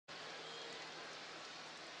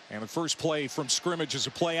And the first play from scrimmage is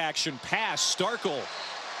a play-action pass. Starkel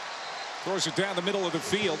throws it down the middle of the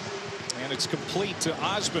field, and it's complete to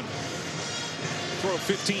Osborne. Throw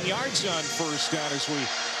 15 yards on first down as we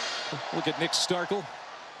look at Nick Starkel.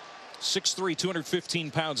 6'3",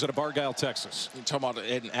 215 pounds out of Argyle, Texas. You're talking about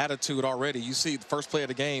an attitude already. You see the first play of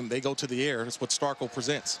the game, they go to the air. That's what Starkel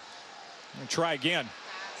presents. And try again.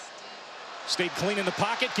 Stayed clean in the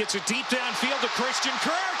pocket, gets it deep downfield to Christian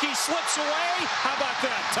Kirk. He slips away. How about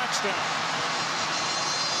that? Touchdown.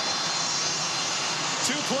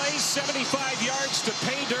 2 plays, 75 yards to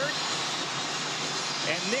pay dirt.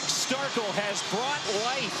 And Nick Starkel has brought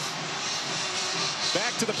life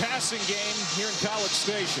back to the passing game here in College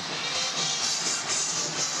Station.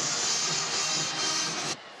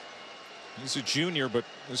 He's a junior, but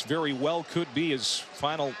this very well could be his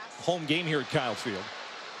final home game here at Kyle Field.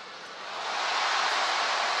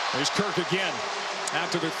 There's Kirk again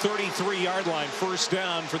after the 33-yard line. First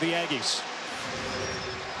down for the Aggies.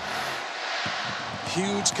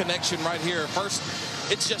 Huge connection right here. First,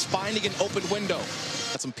 it's just finding an open window.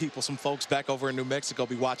 Some people, some folks back over in New Mexico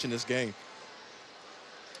be watching this game.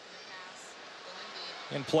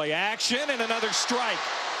 In play action and another strike.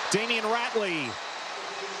 Damian Ratley.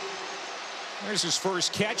 There's his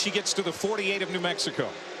first catch. He gets to the 48 of New Mexico.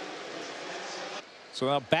 So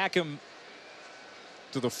now back him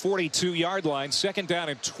to the 42-yard line. Second down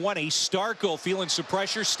and 20. Starkel feeling some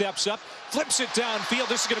pressure, steps up, flips it downfield.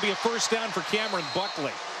 This is going to be a first down for Cameron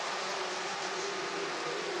Buckley.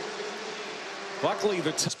 Buckley,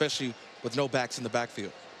 especially with no backs in the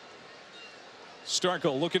backfield.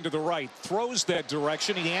 Starkel looking to the right, throws that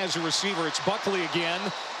direction. He has a receiver. It's Buckley again.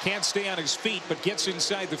 Can't stay on his feet, but gets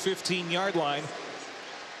inside the 15-yard line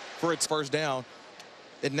for its first down.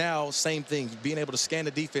 And now, same thing, being able to scan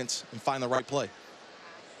the defense and find the right play.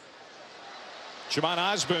 Jamon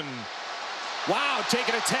Osborne, wow,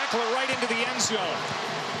 taking a tackler right into the end zone.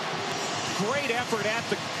 Great effort at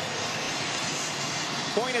the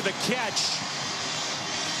point of the catch.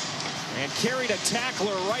 And carried a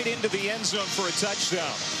tackler right into the end zone for a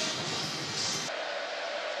touchdown.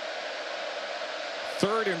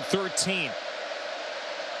 3rd and 13.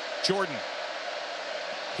 Jordan.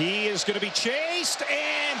 He is going to be chased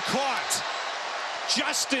and caught.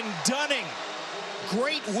 Justin Dunning.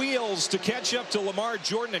 Great wheels to catch up to Lamar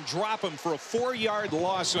Jordan and drop him for a 4-yard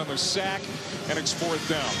loss on the sack, and it's 4th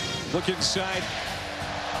down. Look inside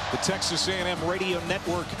the Texas A&M Radio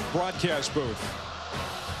Network broadcast booth,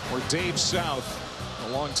 where Dave South, a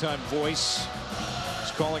longtime voice,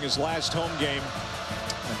 is calling his last home game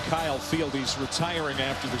at Kyle Field. He's retiring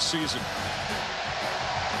after the season.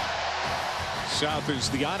 South is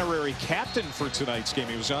the honorary captain for tonight's game.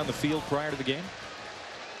 He was on the field prior to the game.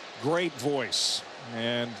 Great voice,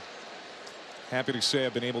 and happy to say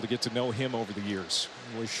I've been able to get to know him over the years.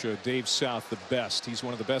 I wish Dave South the best. He's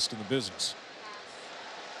one of the best in the business.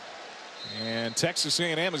 And Texas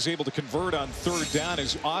A&M is able to convert on 3rd down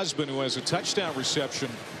as Osborne, who has a touchdown reception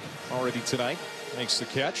already tonight, makes the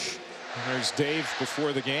catch. And there's Dave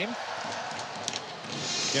before the game,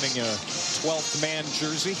 getting a 12th man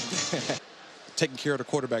jersey. Taking care of the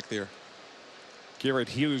quarterback there. Garrett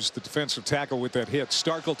Hughes, the defensive tackle, with that hit.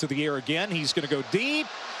 Starkel to the air again. He's going to go deep,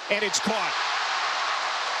 and it's caught.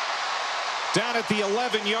 Down at the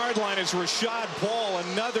 11-yard line is Rashad Paul,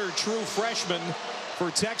 another true freshman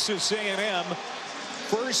for Texas A&M.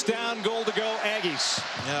 First down, goal to go, Aggies.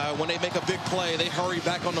 When they make a big play, they hurry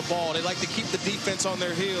back on the ball. They like to keep the defense on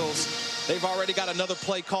their heels. They've already got another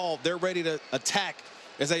play called. They're ready to attack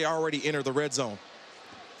as they already enter the red zone.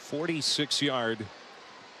 46-yard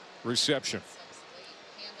reception.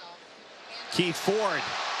 Keith Ford,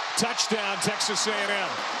 touchdown, Texas A&M.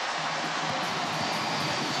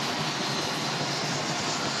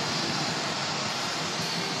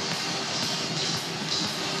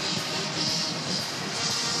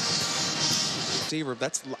 Receiver,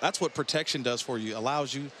 that's what protection does for you.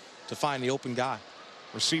 Allows you to find the open guy.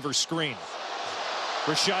 Receiver screen.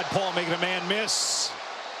 Rashad Paul making a man miss.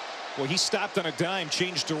 Well, he stopped on a dime,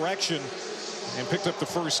 changed direction, and picked up the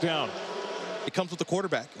first down. It comes with the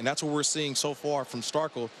quarterback, and that's what we're seeing so far from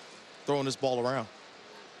Starkel, throwing this ball around.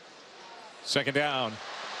 Second down.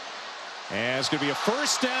 And it's going to be a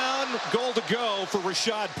first down, goal to go for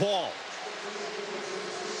Rashad Paul.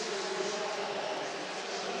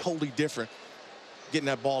 Totally different, getting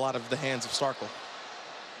that ball out of the hands of Starkel.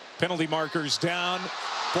 Penalty markers down.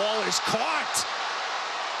 Ball is caught.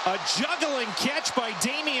 A juggling catch by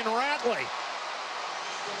Damian Ratley.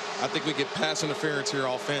 I think we get pass interference here,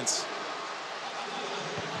 offense.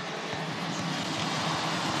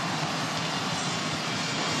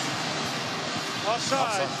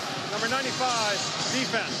 Offside. number 95,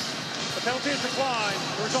 defense. The penalty is declined.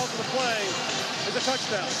 The result of the play is a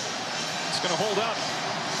touchdown. It's going to hold up.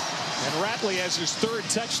 And Ratley has his third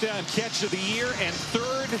touchdown catch of the year and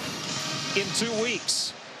third in 2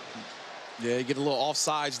 weeks. Yeah, you get a little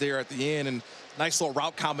offsides there at the end, and nice little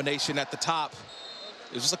route combination at the top.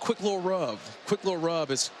 It was just a quick little rub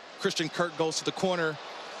as Christian Kirk goes to the corner.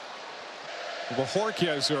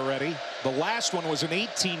 Bajorquez already. The last one was an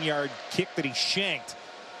 18-yard kick that he shanked.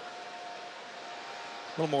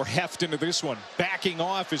 A little more heft into this one. Backing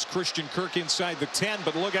off is Christian Kirk inside the 10,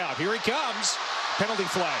 but look out. Here he comes. Penalty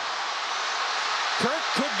flag. Kirk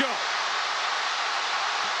could go.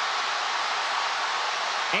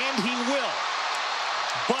 And he will.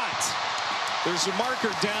 But there's a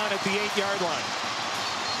marker down at the 8-yard line.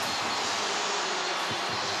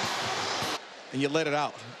 And you let it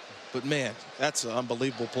out. But, man, that's an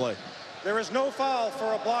unbelievable play. There is no foul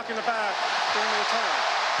for a block in the back during the return.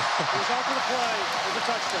 The result of the play is a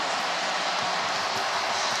touchdown.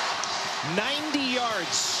 90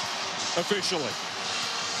 yards officially.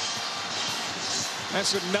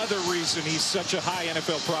 That's another reason he's such a high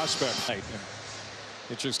NFL prospect.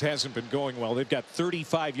 It just hasn't been going well. They've got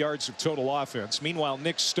 35 yards of total offense. Meanwhile,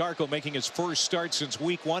 Nick Starkel making his first start since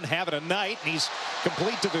week 1, having a night, and he's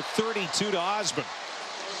complete to the 32 to Osborne.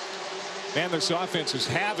 Man, this offense is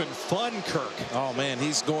having fun, Kirk. Oh, man,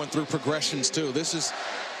 he's going through progressions, too. This is...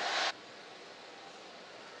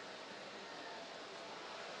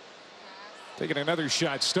 Taking another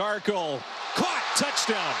shot. Starkel caught.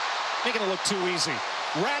 Touchdown. Making it look too easy.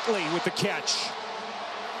 Ratley with the catch.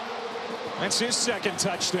 That's his second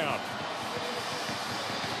touchdown.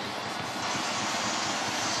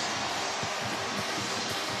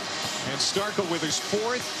 And Starkel with his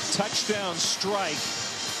 4th touchdown strike.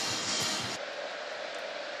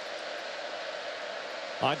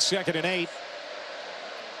 On 2nd and 8.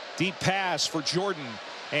 Deep pass for Jordan.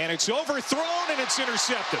 And it's overthrown and it's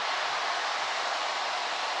intercepted.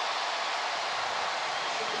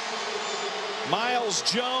 Miles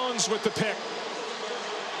Jones with the pick.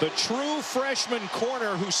 The true freshman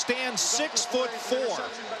corner who stands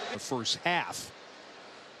 6'4". The first half.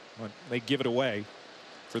 But they give it away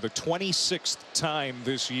for the 26th time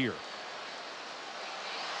this year.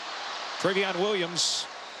 Trevion Williams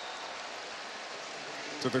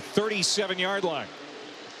to the 37-yard line.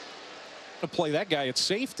 To play that guy at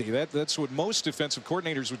safety. That's what most defensive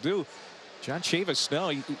coordinators would do. John Chavis, no,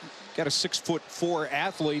 you got a 6'4"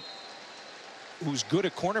 athlete who's good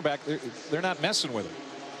at cornerback. They're not messing with him.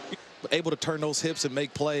 Able to turn those hips and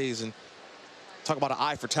make plays, and talk about an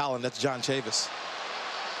eye for talent. That's John Chavis.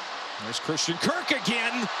 There's Christian Kirk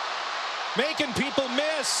again, making people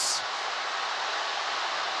miss.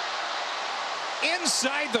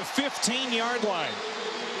 Inside the 15-yard line.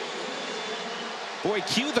 Boy,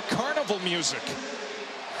 cue the carnival music.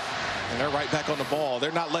 And they're right back on the ball.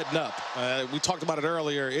 They're not letting up. We talked about it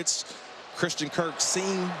earlier. It's Christian Kirk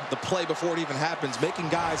seeing the play before it even happens, making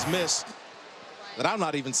guys miss that I'm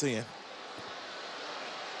not even seeing.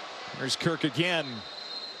 There's Kirk again,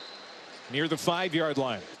 near the 5-yard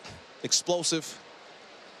line. Explosive,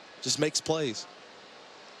 just makes plays.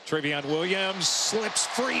 Trevion Williams slips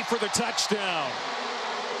free for the touchdown.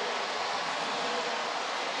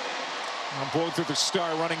 Now, both of the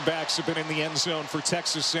star running backs have been in the end zone for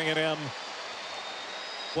Texas A&M.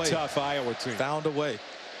 Tough Iowa team. Found a way.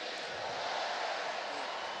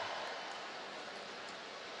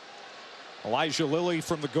 Elijah Lilly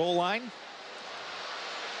from the goal line.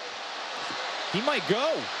 He might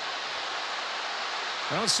go.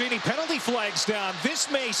 I don't see any penalty flags down. This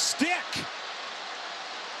may stick.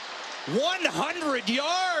 100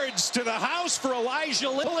 yards to the house for Elijah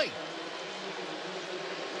Lilly.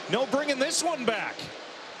 No bringing this one back.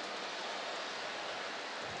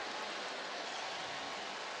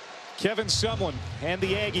 Kevin Sumlin and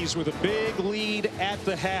the Aggies with a big lead at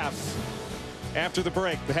the half. After the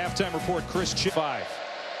break, the halftime report, Chris 5.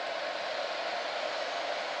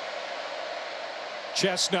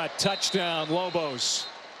 Chestnut, touchdown, Lobos.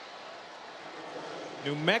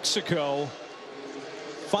 New Mexico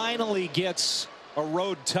finally gets a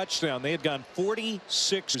road touchdown. They had gone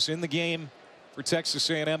 46 in the game for Texas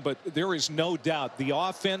A&M, but there is no doubt the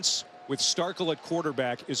offense with Starkel at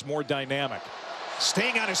quarterback is more dynamic.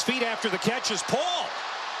 Staying on his feet after the catch is Paul.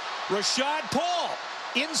 Rashad Paul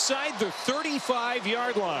inside the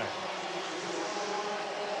 35-yard line.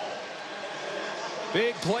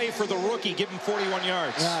 Big play for the rookie, give him 41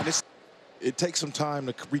 yards. Yeah, it takes some time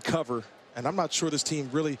to recover, and I'm not sure this team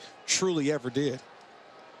really, truly ever did.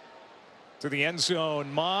 To the end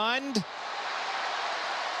zone, Mond.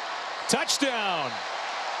 Touchdown.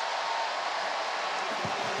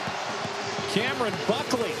 Cameron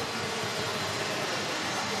Buckley.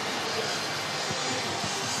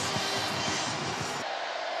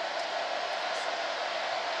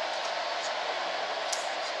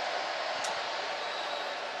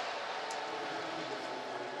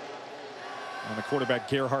 And the quarterback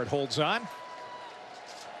Gerhardt holds on.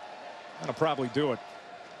 That'll probably do it.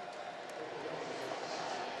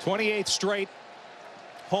 28th straight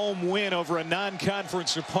home win over a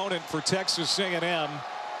non-conference opponent for Texas A&M.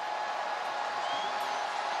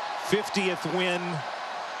 50th win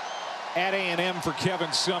at A&M for Kevin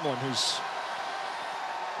Sumlin, who's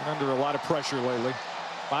been under a lot of pressure lately.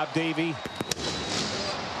 Bob Davie,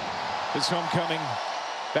 his homecoming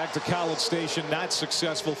back to College Station, not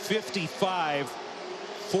successful.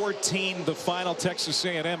 55-14 the final. Texas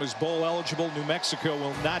A&M is bowl eligible. New Mexico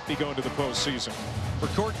will not be going to the postseason. For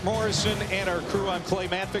Court Morrison and our crew, I'm Clay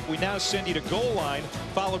Matvick. We now send you to Goal Line,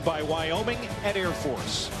 followed by Wyoming at Air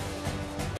Force.